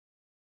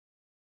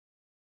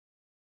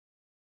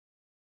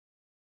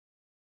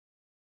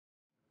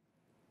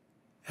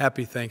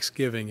Happy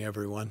Thanksgiving,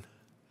 everyone.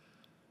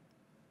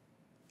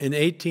 In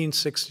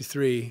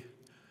 1863,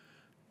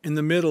 in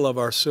the middle of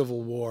our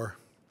Civil War,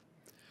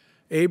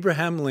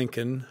 Abraham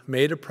Lincoln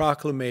made a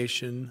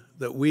proclamation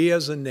that we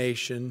as a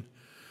nation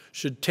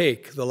should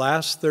take the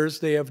last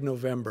Thursday of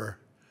November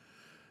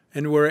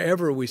and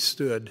wherever we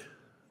stood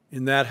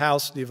in that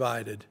house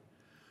divided,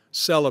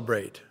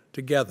 celebrate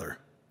together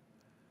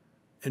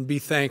and be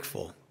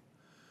thankful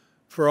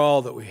for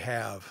all that we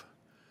have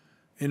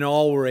and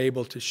all we're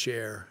able to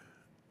share,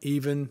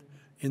 even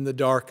in the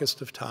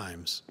darkest of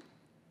times.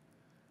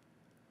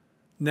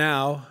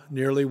 Now,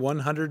 nearly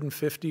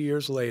 150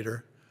 years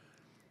later,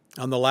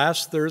 on the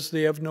last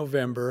Thursday of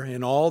November,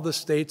 in all the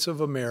states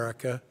of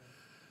America,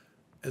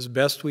 as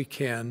best we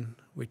can,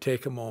 we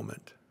take a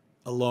moment,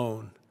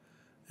 alone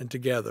and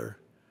together,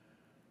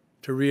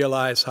 to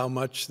realize how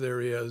much there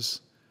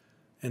is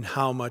and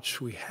how much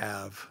we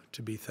have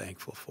to be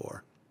thankful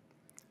for.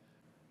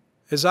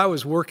 As I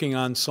was working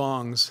on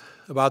songs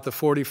about the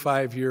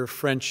 45-year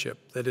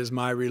friendship that is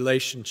my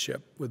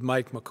relationship with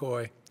Mike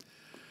McCoy,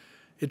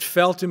 it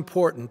felt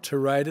important to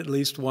write at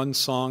least one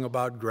song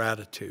about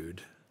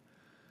gratitude,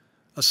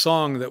 a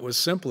song that was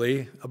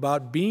simply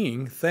about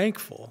being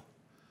thankful.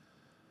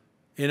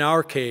 In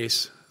our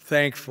case,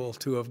 thankful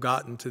to have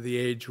gotten to the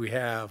age we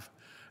have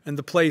and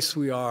the place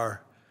we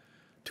are,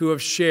 to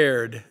have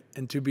shared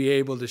and to be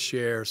able to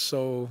share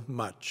so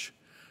much,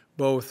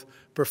 both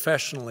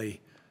professionally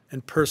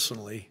and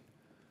personally.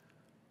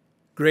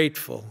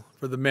 Grateful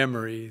for the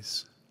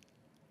memories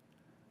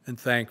and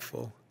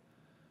thankful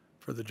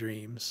for the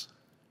dreams.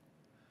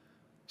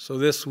 So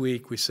this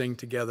week we sing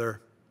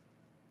together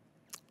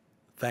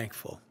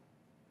Thankful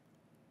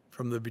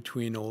from the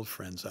Between Old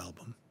Friends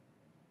album.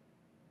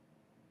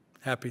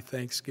 Happy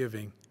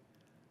Thanksgiving,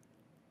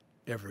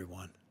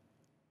 everyone.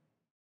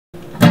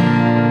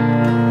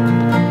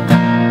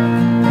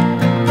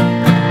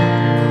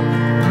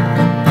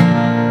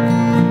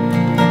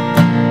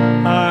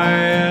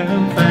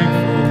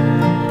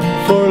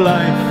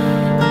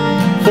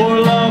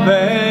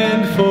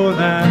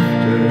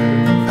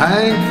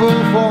 Thankful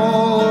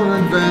for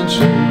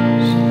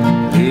adventures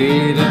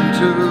leading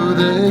to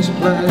this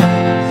place.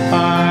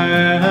 I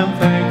am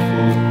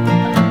thankful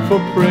for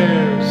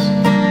prayers,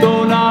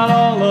 though not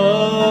all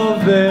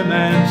of them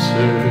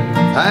answered.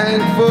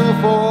 Thankful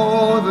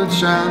for the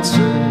chances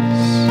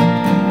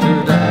to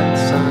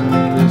dance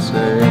on this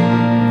age.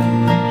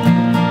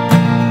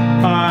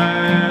 I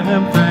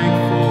am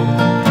thankful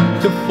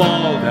to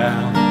fall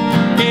down,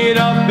 get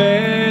up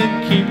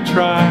and keep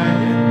trying.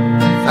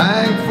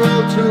 Thankful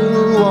to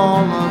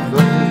all of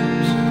those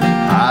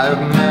I've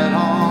met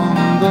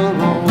on the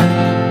road.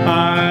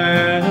 I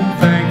am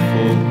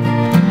thankful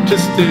to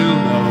still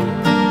know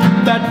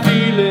that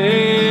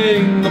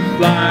feeling of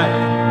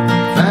flying.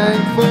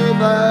 Thankful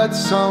that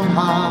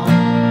somehow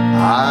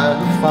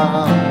I've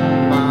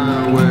found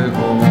my way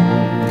home.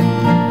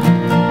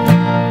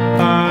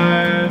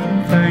 I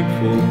am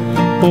thankful,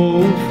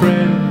 old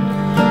friend,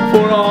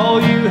 for all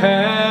you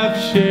have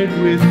shared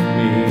with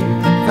me.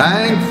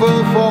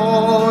 Thankful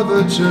for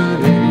the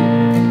journey,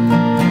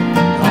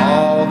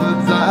 all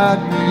that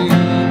means.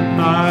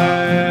 I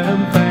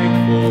am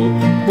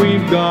thankful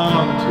we've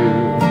gone to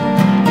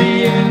the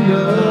end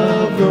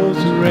of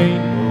those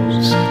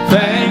rainbows.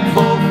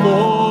 Thankful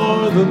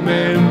for the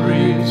memories.